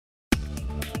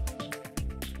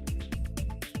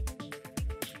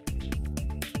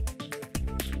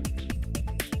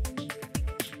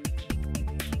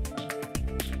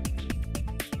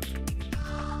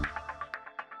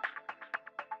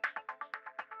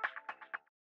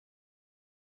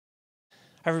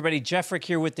Hi everybody, Jeff Frick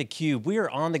here with theCUBE. We are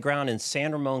on the ground in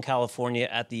San Ramon, California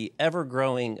at the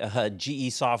ever-growing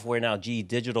GE Software, now GE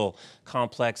Digital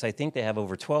Complex. I think they have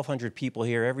over 1,200 people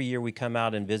here. Every year we come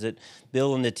out and visit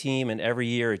Bill and the team, and every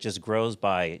year it just grows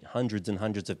by hundreds and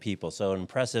hundreds of people. So an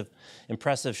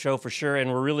impressive show for sure,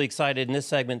 and we're really excited in this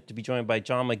segment to be joined by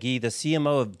John Magee, the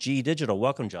CMO of GE Digital.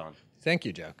 Welcome, John. Thank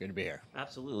you, Joe. Good to be here.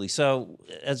 Absolutely. So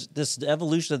as this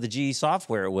evolution of the GE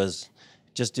software was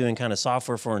just doing kind of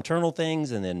software for internal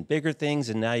things and then bigger things,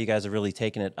 and now you guys are really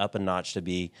taking it up a notch to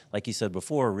be, like you said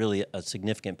before, really a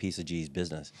significant piece of GE's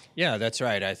business. Yeah, that's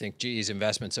right. I think GE's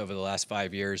investments over the last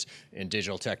 5 years in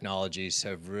digital technologies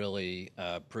have really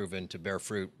proven to bear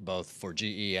fruit both for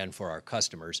GE and for our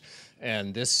customers.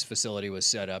 And this facility was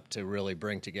set up to really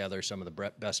bring together some of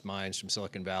the best minds from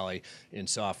Silicon Valley in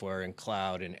software and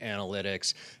cloud and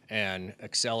analytics and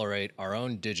accelerate our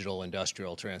own digital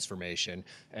industrial transformation.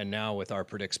 And now with our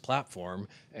Predix platform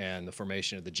and the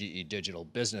formation of the GE Digital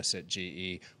business at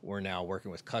GE, we're now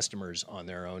working with customers on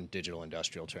their own digital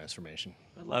industrial transformation.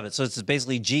 I love it. So it's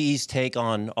basically GE's take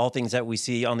on all things that we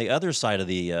see on the other side of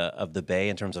the bay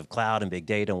in terms of cloud and big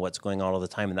data and what's going on all the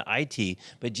time in the IT.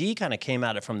 But GE kind of came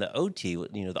at it from the OT,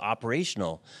 the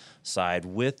operational side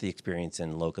with the experience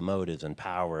in locomotives and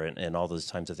power and all those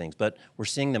types of things. But we're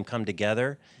seeing them come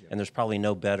together, and there's probably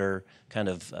no better kind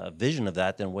of vision of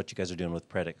that than what you guys are doing with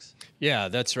Predix. Yeah,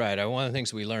 that's right. One of the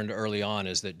things we learned early on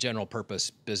is that general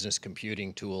purpose business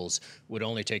computing tools would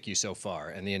only take you so far.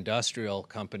 And the industrial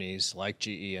companies like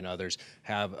GE and others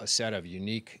have a set of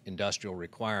unique industrial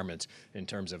requirements in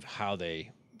terms of how the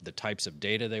types of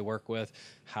data they work with,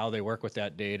 how they work with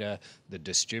that data, the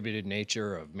distributed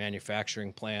nature of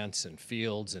manufacturing plants and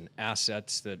fields and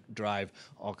assets that drive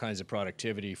all kinds of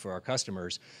productivity for our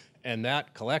customers. And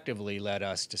that collectively led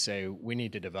us to say we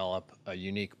need to develop a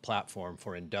unique platform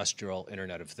for industrial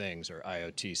Internet of Things, or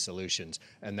IoT solutions,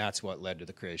 and that's what led to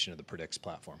the creation of the Predix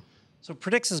platform. So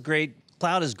Predix is great,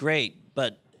 cloud is great,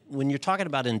 but when you're talking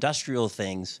about industrial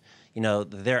things,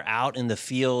 they're out in the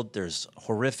field, there's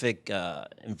horrific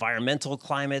environmental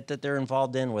climate that they're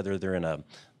involved in, whether they're in a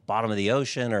bottom of the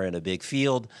ocean or in a big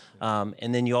field.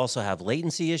 And then you also have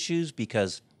latency issues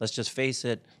because, let's just face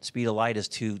it, speed of light is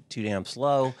too damn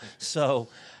slow. So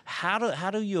how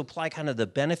do you apply kind of the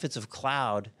benefits of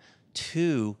cloud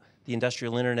to the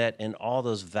industrial internet and all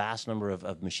those vast number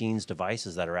of machines,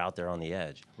 devices that are out there on the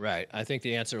edge? Right. I think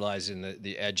the answer lies in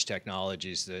the edge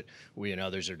technologies that we and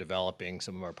others are developing,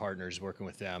 some of our partners working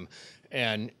with them.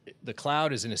 And the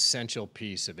cloud is an essential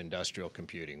piece of industrial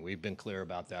computing. We've been clear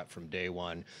about that from day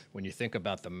one. When you think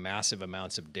about the massive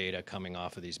amounts of data coming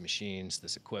off of these machines,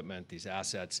 this equipment, these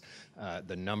assets,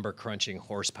 the number crunching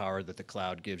horsepower that the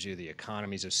cloud gives you, the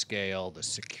economies of scale, the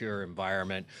secure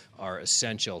environment are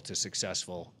essential to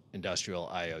successful industrial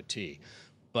IoT.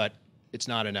 But it's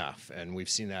not enough, and we've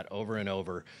seen that over and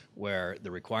over where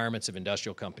the requirements of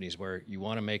industrial companies where you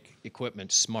want to make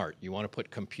equipment smart, you want to put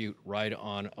compute right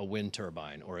on a wind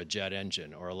turbine or a jet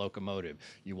engine or a locomotive,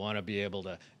 you want to be able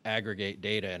to aggregate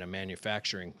data in a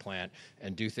manufacturing plant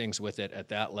and do things with it at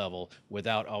that level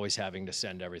without always having to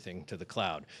send everything to the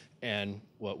cloud. And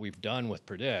what we've done with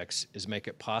Predix is make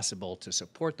it possible to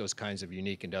support those kinds of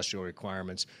unique industrial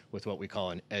requirements with what we call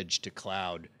an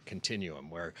edge-to-cloud continuum,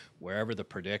 where wherever the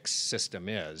Predix system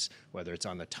is, whether it's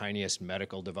on the tiniest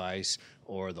medical device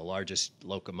or the largest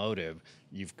locomotive,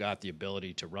 you've got the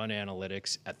ability to run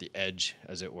analytics at the edge,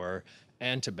 as it were,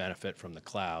 and to benefit from the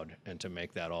cloud and to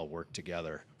make that all work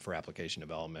together for application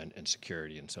development and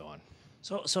security and so on.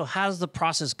 So how does the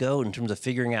process go in terms of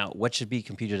figuring out what should be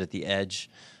computed at the edge?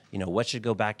 What should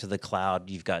go back to the cloud?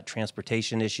 You've got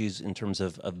transportation issues in terms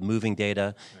of moving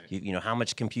data. Right. How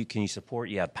much compute can you support?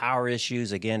 You have power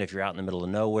issues, again, if you're out in the middle of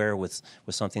nowhere with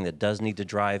something that does need to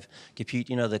drive compute.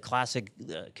 The classic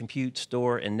compute,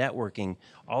 store, and networking,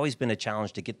 always been a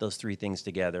challenge to get those three things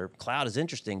together. Cloud is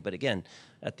interesting, but again,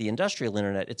 at the industrial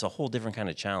internet, it's a whole different kind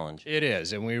of challenge. It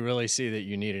is, and we really see that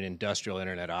you need an industrial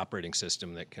internet operating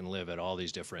system that can live at all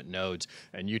these different nodes.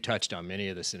 And you touched on many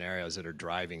of the scenarios that are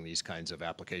driving these kinds of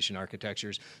application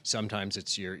architectures. Sometimes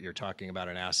it's you're talking about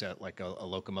an asset like a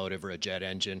locomotive or a jet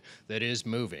engine that is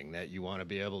moving, that you want to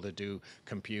be able to do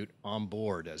compute on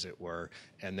board, as it were,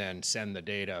 and then send the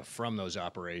data from those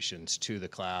operations to the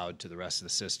cloud, to the rest of the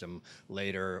system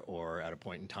later or at a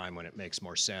point in time when it makes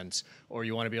more sense. Or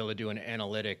you want to be able to do an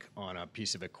analytic on a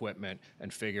piece of equipment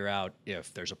and figure out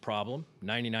if there's a problem.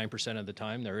 99% of the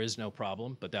time there is no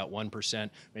problem, but that 1%,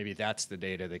 maybe that's the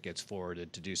data that gets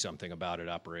forwarded to do something about it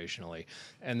operationally.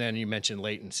 And then you mentioned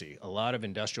latency. A lot of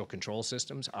industrial control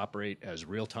systems operate as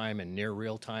real-time and near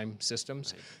real-time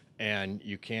systems. Right. And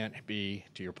you can't be,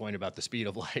 to your point about the speed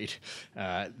of light,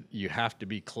 you have to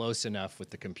be close enough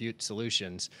with the compute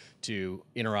solutions to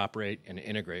interoperate and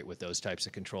integrate with those types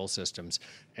of control systems.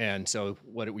 And so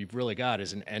what we've really got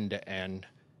is an end-to-end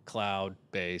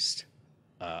cloud-based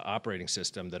operating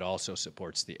system that also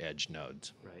supports the edge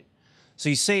nodes. Right. So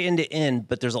you say end to end,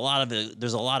 but there's a lot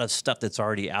of stuff that's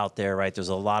already out there, right? There's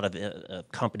a lot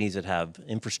of companies that have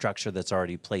infrastructure that's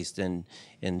already placed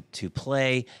into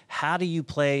play. How do you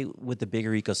play with the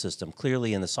bigger ecosystem?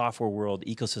 Clearly, in the software world,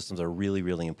 ecosystems are really,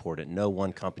 really important. No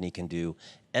one company can do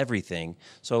everything.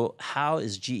 So how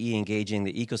is GE engaging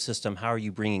the ecosystem? How are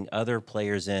you bringing other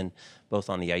players in, both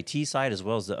on the IT side as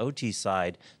well as the OT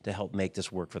side, to help make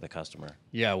this work for the customer?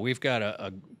 Yeah, we've got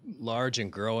a large and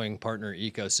growing partner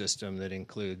ecosystem that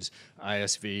includes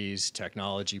ISVs,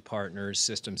 technology partners,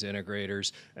 systems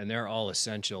integrators, and they're all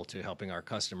essential to helping our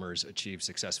customers achieve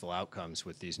successful outcomes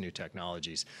with these new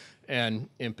technologies. And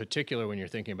in particular, when you're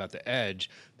thinking about the edge,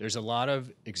 there's a lot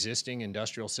of existing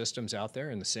industrial systems out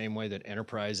there in the same way that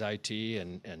enterprise IT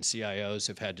and CIOs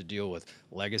have had to deal with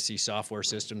legacy software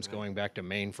systems going back to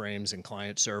mainframes and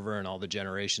client server and all the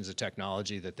generations of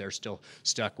technology that they're still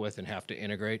stuck with and have to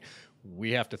integrate.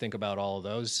 We have to think about all of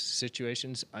those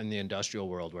situations in the industrial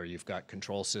world where you've got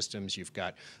control systems, you've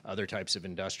got other types of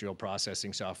industrial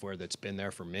processing software that's been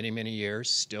there for many, many years,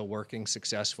 still working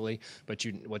successfully. But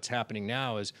what's happening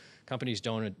now is companies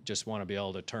don't just want to be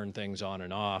able to turn things on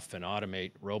and off and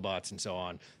automate robots and so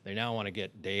on. They now want to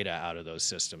get data out of those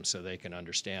systems so they can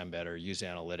understand better, use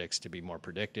analytics to be more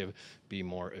predictive, be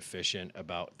more efficient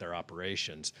about their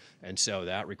operations. And so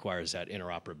that requires that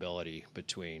interoperability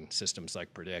between systems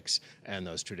like Predix and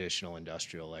those traditional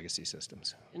industrial legacy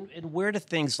systems. And where do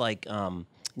things like,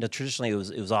 traditionally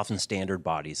it was often standard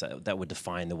bodies that would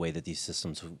define the way that these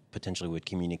systems potentially would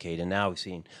communicate. And now we've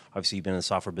seen, obviously you've been in the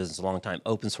software business a long time,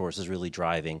 open source is really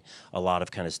driving a lot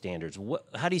of kind of standards.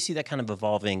 How do you see that kind of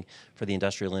evolving for the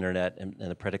industrial internet and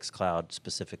the Predix cloud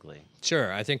specifically?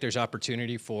 Sure, I think there's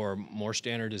opportunity for more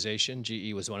standardization.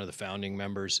 GE was one of the founding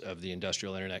members of the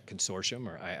Industrial Internet Consortium,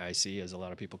 or IIC as a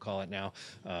lot of people call it now,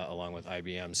 along with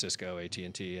IBM, Cisco,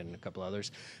 AT&T, and a couple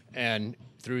others. And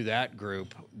through that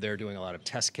group, they're doing a lot of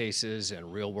test cases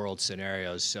and real-world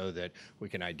scenarios so that we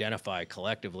can identify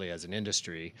collectively as an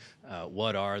industry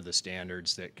what are the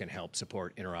standards that can help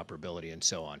support interoperability and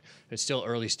so on. It's still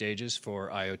early stages for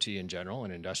IoT in general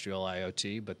and industrial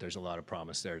IoT, but there's a lot of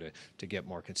promise there to get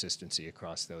more consistency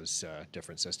across those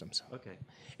different systems. Okay.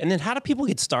 And then how do people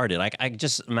get started? I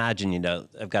just imagine,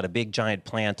 I've got a big giant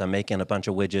plant, I'm making a bunch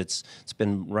of widgets. It's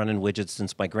been running widgets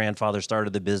since my grandfather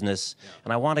started the business,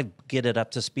 and I want to get it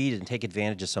up to speed and take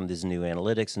advantage of some of these new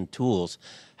analytics and tools.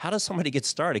 How does somebody get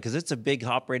started? Because it's a big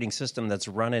operating system that's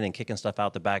running and kicking stuff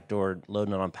out the back door,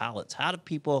 loading it on pallets. How do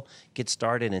people get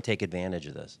started and take advantage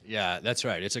of this? Yeah, that's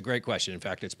right. It's a great question. In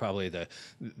fact, it's probably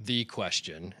the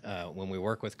question when we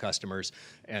work with customers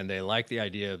and they like the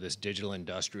idea of this digital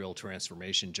industrial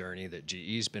transformation journey that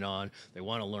GE's been on. They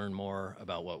want to learn more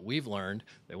about what we've learned.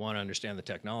 They want to understand the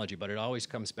technology, but it always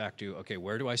comes back to, okay,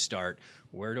 where do I start?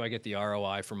 Where do I get the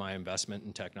ROI for my investment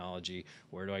in technology?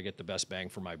 Where do I get the best bang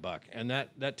for my buck? And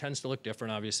that tends to look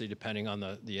different, obviously, depending on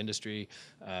the industry,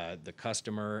 the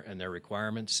customer, and their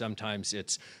requirements. Sometimes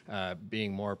it's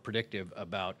being more predictive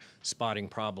about spotting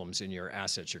problems in your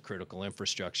assets, your critical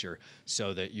infrastructure,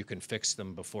 so that you can fix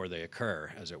them before they occur,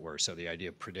 as it were. So the idea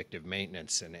of predictive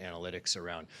maintenance and analytics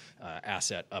around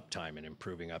asset uptime and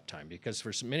improving uptime. Because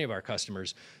for many of our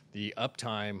customers, the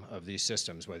uptime of these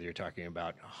systems, whether you're talking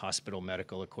about hospital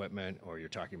medical equipment or you're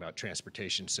talking about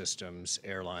transportation systems,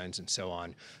 airlines, and so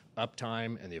on,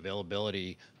 uptime and the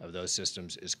availability of those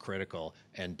systems is critical,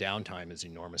 and downtime is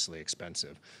enormously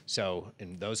expensive. So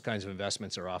in those kinds of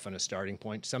investments are often a starting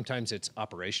point. Sometimes it's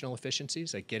operational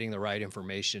efficiencies, like getting the right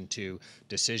information to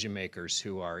decision makers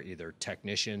who are either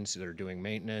technicians that are doing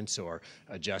maintenance or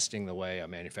adjusting the way a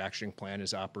manufacturing plant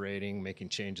is operating, making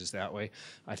changes that way.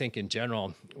 I think in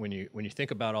general, when you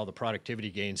think about all the productivity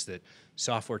gains that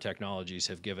software technologies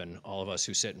have given all of us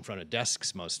who sit in front of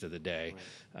desks most of the day,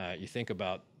 you think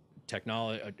about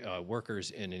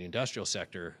workers in an industrial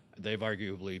sector, they've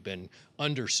arguably been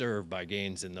underserved by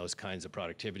gains in those kinds of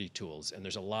productivity tools. And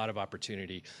there's a lot of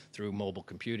opportunity through mobile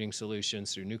computing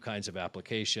solutions, through new kinds of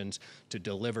applications to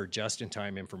deliver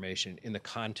just-in-time information in the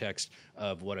context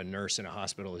of what a nurse in a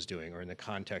hospital is doing or in the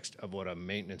context of what a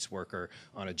maintenance worker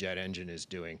on a jet engine is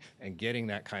doing, and getting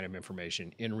that kind of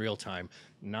information in real time,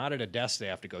 not at a desk they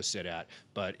have to go sit at,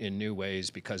 but in new ways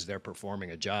because they're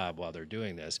performing a job while they're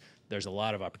doing this. There's a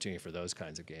lot of opportunity for those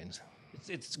kinds of gains.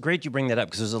 It's great you bring that up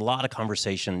because there's a lot of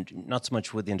conversation, not so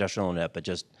much with the industrial internet, but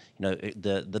just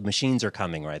the machines are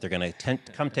coming, right? They're going to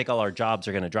come take all our jobs.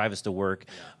 They're going to drive us to work.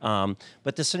 Yeah.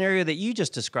 But the scenario that you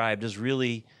just described is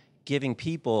really giving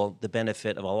people the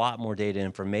benefit of a lot more data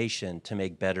information to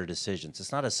make better decisions.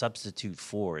 It's not a substitute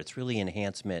for, it's really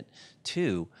enhancement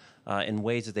to, in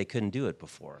ways that they couldn't do it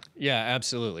before. Yeah,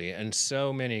 absolutely. And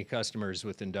so many customers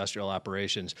with industrial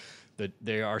operations that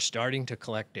they are starting to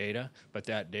collect data, but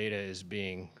that data is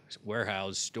being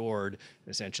warehoused, stored,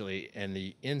 essentially, and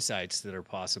the insights that are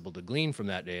possible to glean from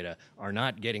that data are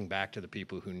not getting back to the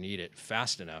people who need it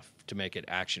fast enough to make it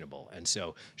actionable. And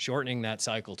so shortening that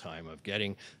cycle time of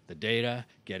getting the data,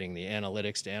 getting the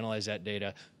analytics to analyze that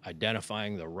data,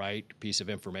 identifying the right piece of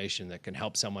information that can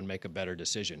help someone make a better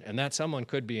decision. And that someone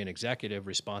could be an executive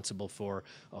responsible for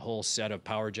a whole set of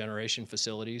power generation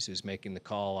facilities who's making the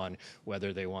call on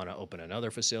whether they want to open another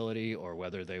facility or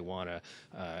whether they want to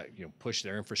push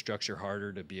their infrastructure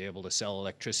harder to be able to sell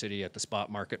electricity at the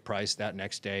spot market price that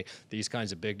next day, these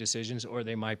kinds of big decisions. Or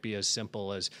they might be as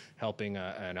simple as helping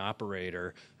an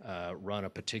operator run a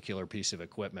particular piece of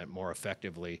equipment more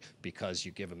effectively because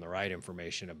you give them the right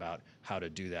information about how to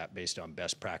do that based on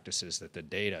best practices that the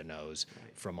data knows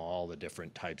from all the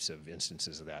different types of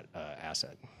instances of that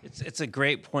asset. It's a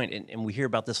great point, and we hear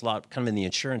about this a lot kind of in the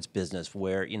insurance business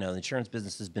where, the insurance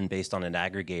business has been based on an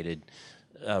aggregated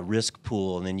risk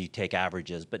pool, and then you take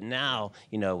averages. But now,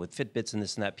 with Fitbits and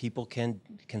this and that, people can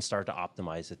start to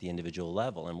optimize at the individual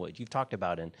level. And what you've talked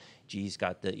about, and GE's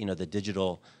got the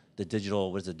digital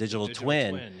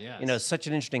twin. Yes. Such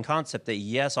an interesting concept that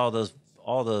yes, all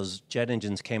those jet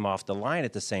engines came off the line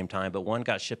at the same time, but one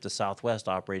got shipped to Southwest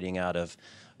operating out of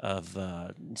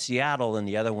Seattle, and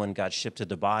the other one got shipped to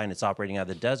Dubai and it's operating out of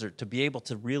the desert. To be able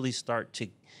to really start to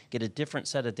get a different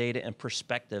set of data and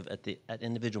perspective at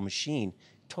individual machine,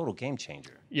 total game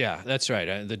changer. Yeah, that's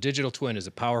right. The digital twin is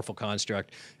a powerful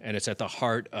construct, and it's at the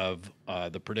heart of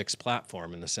the Predix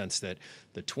platform in the sense that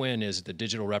the twin is the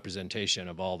digital representation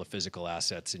of all the physical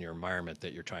assets in your environment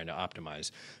that you're trying to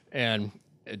optimize. And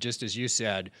just as you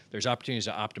said, there's opportunities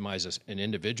to optimize an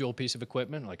individual piece of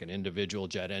equipment, like an individual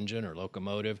jet engine or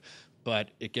locomotive, but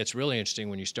it gets really interesting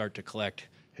when you start to collect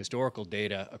historical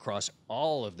data across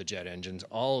all of the jet engines,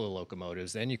 all of the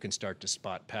locomotives. Then you can start to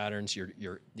spot patterns.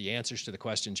 The answers to the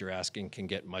questions you're asking can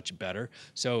get much better.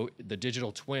 So the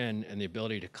digital twin and the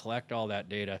ability to collect all that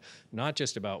data, not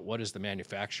just about what does the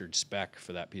manufactured spec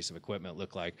for that piece of equipment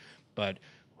look like, but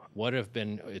what have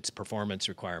been its performance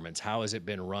requirements? How has it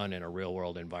been run in a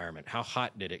real-world environment? How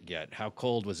hot did it get? How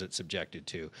cold was it subjected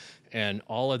to? And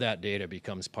all of that data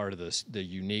becomes part of the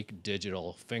unique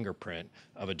digital fingerprint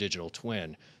of a digital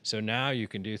twin. So now you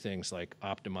can do things like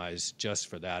optimize just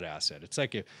for that asset. It's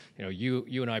like if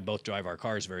you and I both drive our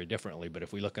cars very differently, but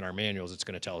if we look in our manuals, it's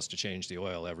going to tell us to change the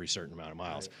oil every certain amount of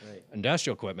miles. Right.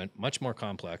 Industrial equipment, much more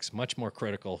complex, much more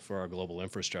critical for our global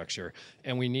infrastructure,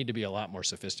 and we need to be a lot more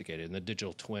sophisticated. And the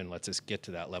digital twin lets us get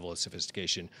to that level of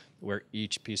sophistication where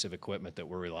each piece of equipment that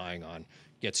we're relying on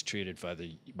gets treated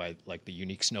by like the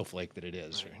unique snowflake that it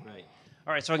is. Right.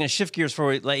 All right, so I'm going to shift gears before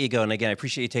we let you go. And again, I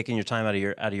appreciate you taking your time out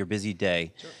of your busy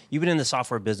day. Sure. You've been in the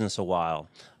software business a while.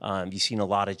 You've seen a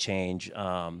lot of change.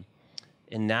 And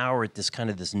now we're at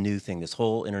this new thing, this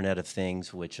whole Internet of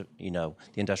Things, which, the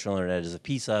industrial internet is a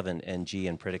piece of, and GE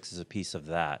and Predix is a piece of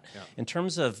that. Yeah. In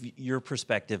terms of your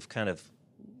perspective, kind of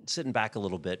sitting back a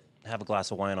little bit, have a glass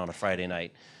of wine on a Friday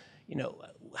night,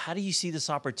 how do you see this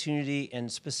opportunity, and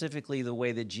specifically the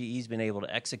way that GE's been able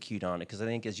to execute on it? Because I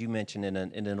think, as you mentioned in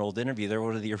an old interview, they're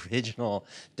one of the original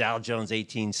Dow Jones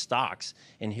 18 stocks,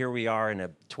 and here we are in a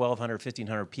 1,200,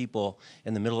 1,500 people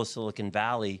in the middle of Silicon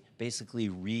Valley, basically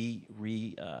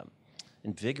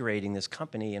invigorating this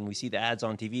company, and we see the ads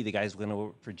on TV. The guy's going to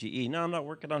work for GE. No, I'm not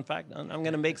working on fact. I'm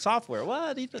going to make software.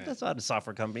 What? That's not a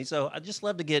software company. So I'd just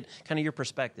love to get kind of your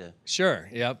perspective. Sure.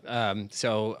 Yep.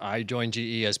 So I joined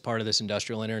GE as part of this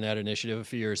industrial internet initiative a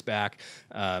few years back.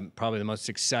 Probably the most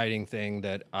exciting thing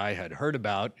that I had heard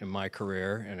about in my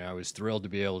career, and I was thrilled to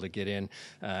be able to get in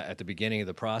at the beginning of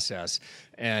the process.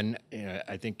 And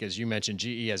I think, as you mentioned,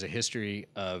 GE has a history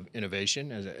of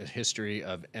innovation, has a history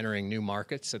of entering new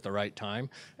markets at the right time.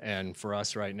 And for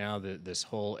us right now, this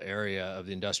whole area of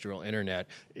the industrial internet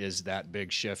is that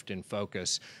big shift in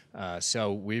focus.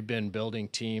 So we've been building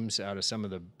teams out of some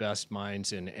of the best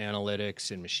minds in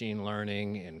analytics, in machine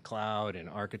learning, in cloud, in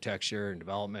architecture and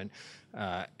development,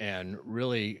 and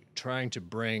really trying to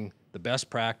bring the best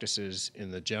practices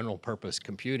in the general purpose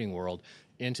computing world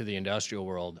into the industrial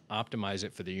world, optimize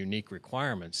it for the unique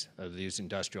requirements of these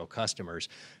industrial customers.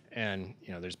 And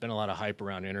there's been a lot of hype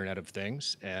around Internet of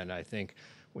Things, and I think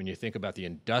when you think about the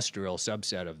industrial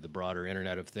subset of the broader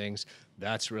Internet of Things,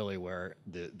 that's really where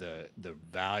the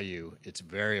value, it's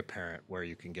very apparent where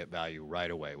you can get value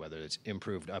right away, whether it's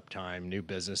improved uptime, new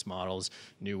business models,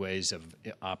 new ways of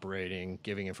operating,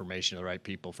 giving information to the right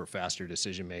people for faster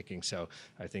decision making. So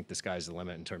I think the sky's the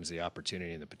limit in terms of the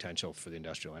opportunity and the potential for the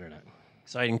industrial Internet.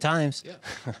 Exciting times.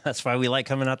 Yeah. That's why we like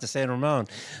coming out to San Ramon.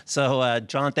 So,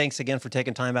 John, thanks again for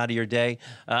taking time out of your day.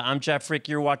 I'm Jeff Frick.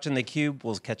 You're watching theCUBE.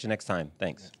 We'll catch you next time.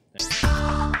 Thanks. Yeah.